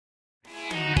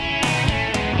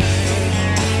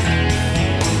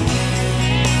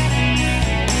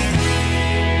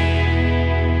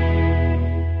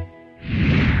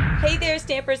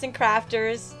stampers and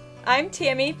crafters. I'm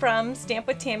Tami from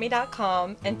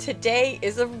stampwithtami.com, and today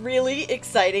is a really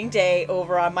exciting day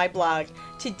over on my blog.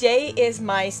 Today is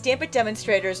my Stamp It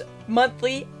Demonstrators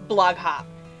monthly blog hop,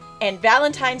 and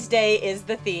Valentine's Day is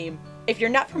the theme. If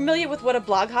you're not familiar with what a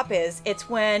blog hop is, it's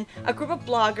when a group of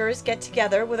bloggers get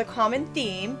together with a common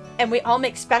theme and we all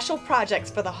make special projects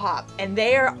for the hop, and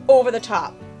they are over the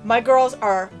top. My girls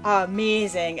are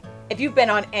amazing. If you've been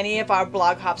on any of our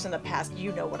blog hops in the past,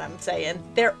 you know what I'm saying.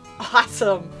 They're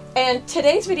awesome. And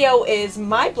today's video is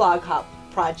my blog hop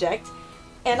project,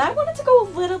 and I wanted to go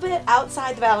a little bit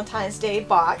outside the Valentine's Day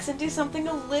box and do something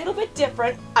a little bit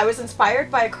different. I was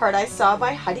inspired by a card I saw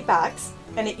by Heidi Baks,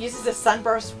 and it uses a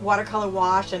Sunburst watercolor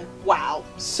wash, and wow,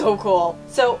 so cool.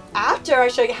 So after I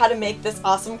show you how to make this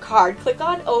awesome card, click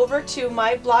on over to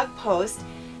my blog post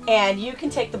and you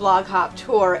can take the blog hop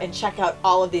tour and check out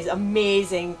all of these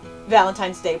amazing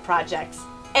Valentine's Day projects.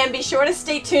 And be sure to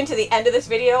stay tuned to the end of this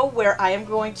video where I am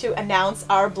going to announce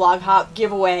our blog hop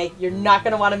giveaway. You're not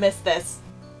going to want to miss this.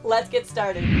 Let's get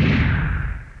started.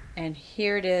 And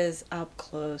here it is up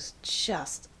close.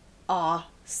 Just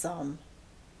awesome.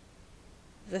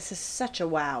 This is such a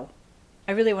wow.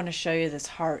 I really want to show you this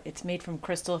heart. It's made from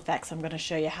crystal effects. I'm going to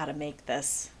show you how to make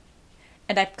this.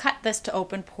 And I've cut this to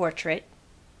open portrait.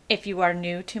 If you are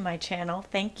new to my channel,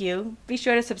 thank you. Be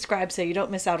sure to subscribe so you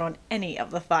don't miss out on any of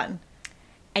the fun.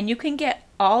 And you can get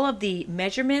all of the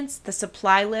measurements, the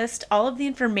supply list, all of the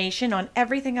information on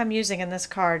everything I'm using in this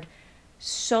card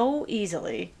so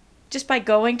easily just by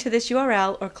going to this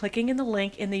URL or clicking in the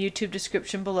link in the YouTube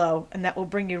description below, and that will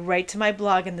bring you right to my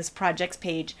blog and this projects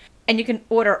page. And you can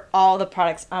order all the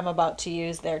products I'm about to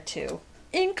use there too,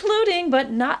 including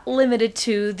but not limited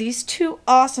to these two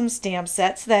awesome stamp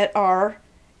sets that are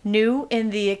new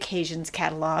in the Occasions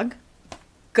catalog,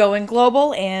 Going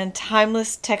Global and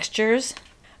Timeless Textures.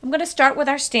 I'm going to start with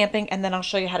our stamping and then I'll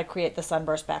show you how to create the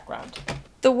Sunburst background.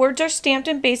 The words are stamped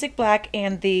in basic black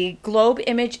and the globe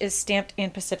image is stamped in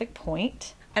Pacific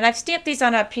Point. And I've stamped these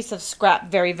on a piece of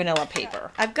scrap, very vanilla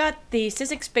paper. I've got the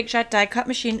Sizzix Big Shot die cut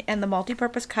machine and the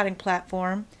multi-purpose cutting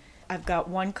platform. I've got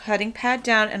one cutting pad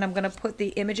down and I'm going to put the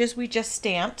images we just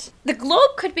stamped. The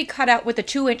globe could be cut out with a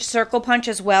 2-inch circle punch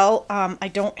as well. I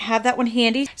don't have that one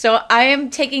handy. So I am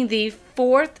taking the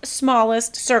 4th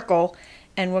smallest circle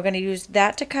and we're going to use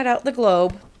that to cut out the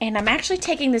globe. And I'm actually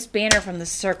taking this banner from the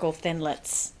circle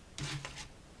thinlits.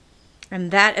 And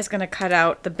that is going to cut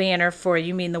out the banner for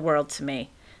You Mean the World to Me.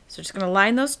 So just going to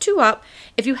line those two up.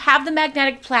 If you have the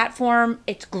magnetic platform,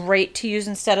 it's great to use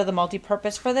instead of the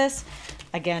multi-purpose for this.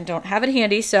 Again, don't have it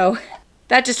handy, so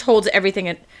that just holds everything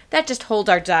in, that just holds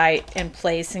our die in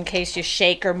place in case you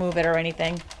shake or move it or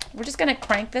anything. We're just going to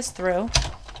crank this through.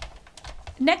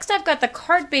 Next, I've got the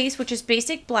card base, which is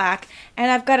basic black, and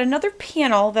I've got another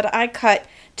panel that I cut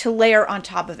to layer on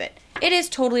top of it. It is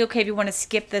totally okay if you want to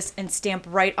skip this and stamp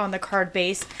right on the card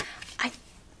base.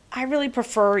 I really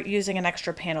prefer using an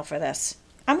extra panel for this.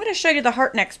 I'm going to show you the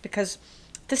heart next because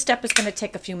this step is going to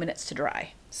take a few minutes to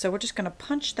dry. So we're just going to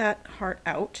punch that heart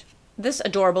out. This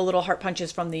adorable little heart punch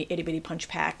is from the Itty Bitty Punch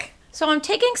Pack. So I'm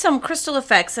taking some crystal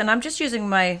effects and I'm just using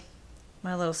my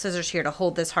little scissors here to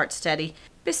hold this heart steady.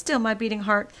 Be still, my beating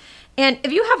heart. And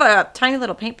if you have a tiny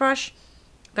little paintbrush,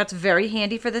 that's very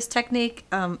handy for this technique.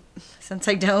 Since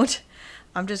I don't,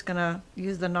 I'm just going to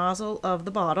use the nozzle of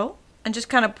the bottle and just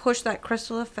kind of push that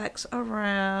crystal effects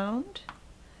around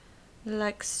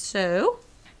like so.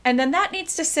 And then that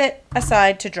needs to sit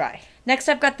aside to dry. Next,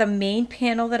 I've got the main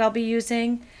panel that I'll be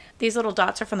using. These little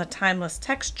dots are from the Timeless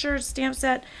Textures stamp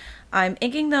set. I'm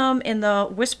inking them in the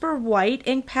Whisper White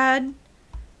ink pad.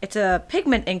 It's a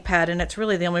pigment ink pad and it's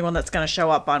really the only one that's going to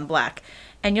show up on black.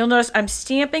 And you'll notice I'm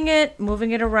stamping it, moving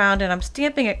it around, and I'm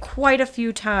stamping it quite a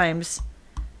few times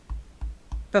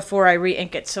before I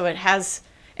re-ink it. So it has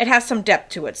some depth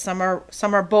to it. Some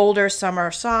are bolder, some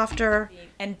are softer.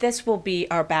 And this will be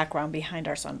our background behind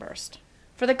our Sunburst.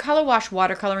 For the color wash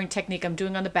watercoloring technique I'm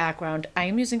doing on the background, I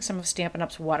am using some of Stampin'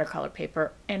 Up's watercolor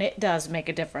paper, and it does make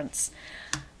a difference.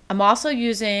 I'm also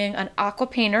using an aqua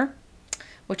painter,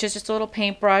 which is just a little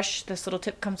paintbrush. This little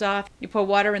tip comes off. You pour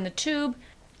water in the tube,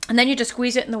 and then you just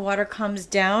squeeze it, and the water comes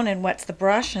down and wets the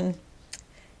brush, and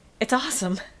it's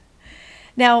awesome.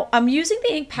 Now, I'm using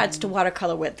the ink pads to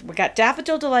watercolor with. We got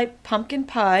Daffodil Delight, Pumpkin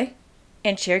Pie,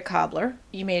 and Cherry Cobbler.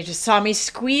 You may have just saw me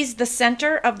squeeze the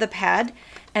center of the pad,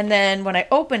 and then when I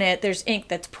open it, there's ink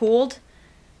that's pooled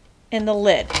in the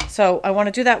lid. So I want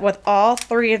to do that with all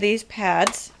 3 of these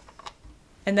pads,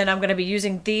 and then I'm going to be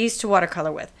using these to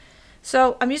watercolor with.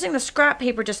 So I'm using the scrap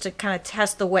paper just to kind of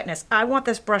test the wetness. I want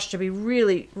this brush to be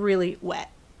really, really wet.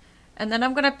 And then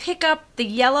I'm going to pick up the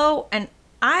yellow and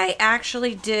I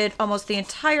actually did almost the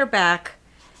entire back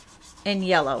in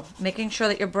yellow, making sure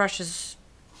that your brush is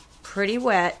pretty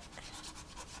wet.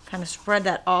 Kind of spread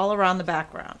that all around the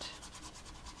background.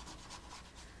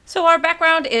 So our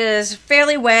background is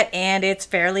fairly wet and it's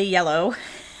fairly yellow.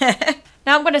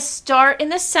 Now I'm going to start in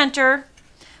the center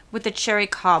with the cherry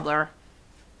cobbler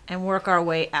and work our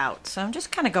way out. So I'm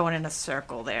just kind of going in a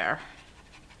circle there,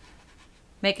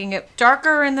 making it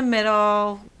darker in the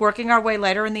middle, working our way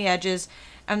lighter in the edges,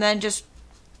 and then just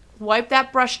wipe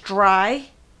that brush dry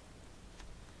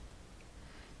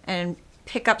and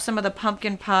pick up some of the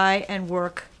pumpkin pie and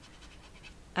work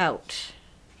out.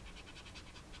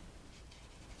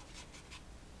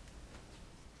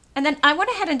 And then I went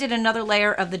ahead and did another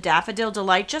layer of the Daffodil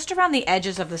Delight just around the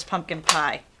edges of this pumpkin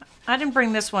pie. I didn't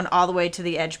bring this one all the way to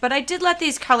the edge, but I did let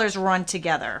these colors run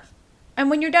together. And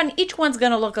when you're done, each one's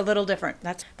going to look a little different.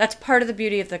 That's part of the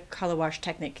beauty of the color wash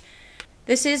technique.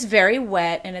 This is very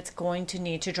wet and it's going to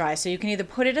need to dry. So you can either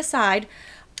put it aside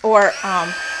or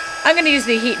I'm going to use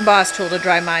the Heat and Boss tool to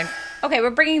dry mine. Okay, we're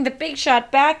bringing the Big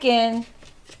Shot back in.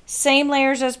 Same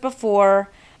layers as before.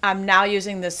 I'm now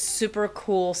using this super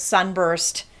cool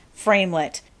Sunburst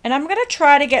framelit. And I'm going to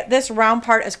try to get this round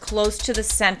part as close to the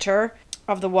center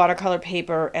of the watercolor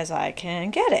paper as I can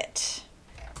get it.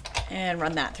 And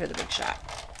run that through the Big Shot.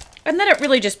 And then it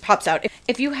really just pops out.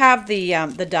 If you have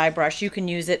the die brush, you can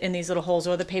use it in these little holes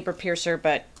or the paper piercer,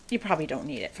 but you probably don't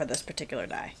need it for this particular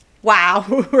die.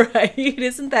 Wow, right?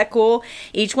 Isn't that cool?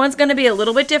 Each one's going to be a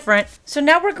little bit different. So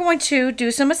now we're going to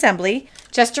do some assembly.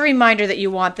 Just a reminder that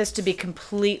you want this to be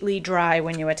completely dry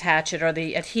when you attach it or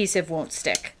the adhesive won't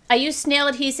stick. I used snail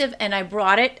adhesive and I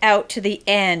brought it out to the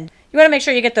end. You want to make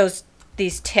sure you get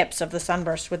these tips of the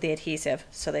Sunburst with the adhesive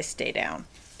so they stay down.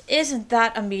 Isn't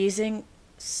that amazing?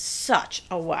 Such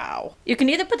a wow. You can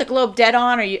either put the globe dead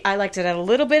on or I liked it at a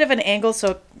little bit of an angle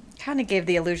so it kind of gave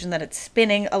the illusion that it's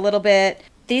spinning a little bit.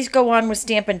 These go on with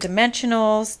Stampin'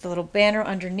 Dimensionals, the little banner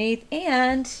underneath,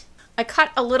 and I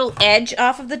cut a little edge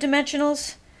off of the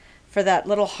dimensionals for that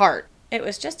little heart. It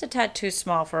was just a tad too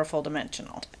small for a full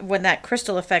dimensional. When that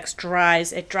Crystal Effects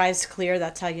dries, it dries clear.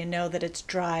 That's how you know that it's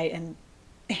dry, and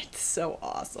it's so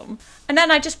awesome. And then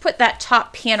I just put that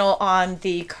top panel on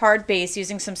the card base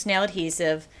using some snail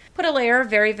adhesive. Put a layer of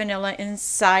Very Vanilla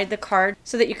inside the card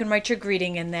so that you can write your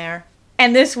greeting in there.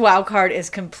 And this wow card is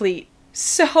complete.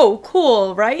 So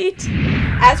cool, right?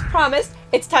 As promised,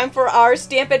 it's time for our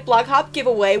Stamp It Blog Hop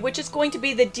giveaway, which is going to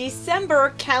be the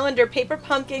December calendar paper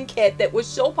pumpkin kit that was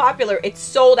so popular. It's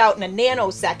sold out in a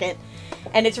nanosecond,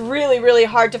 and it's really, really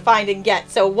hard to find and get.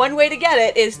 So one way to get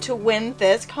it is to win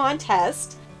this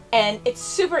contest, and it's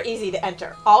super easy to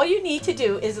enter. All you need to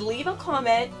do is leave a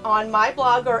comment on my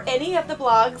blog or any of the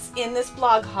blogs in this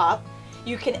blog hop.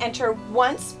 You can enter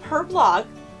once per blog,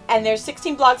 and there's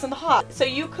 16 blogs in the hop, so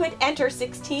you could enter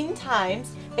 16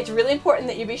 times. It's really important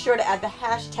that you be sure to add the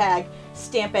hashtag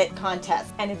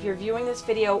StampItContest. And if you're viewing this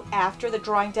video after the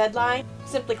drawing deadline,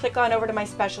 simply click on over to my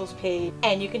specials page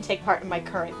and you can take part in my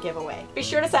current giveaway. Be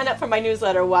sure to sign up for my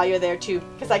newsletter while you're there too,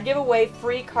 because I give away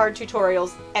free card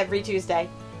tutorials every Tuesday.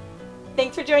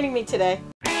 Thanks for joining me today.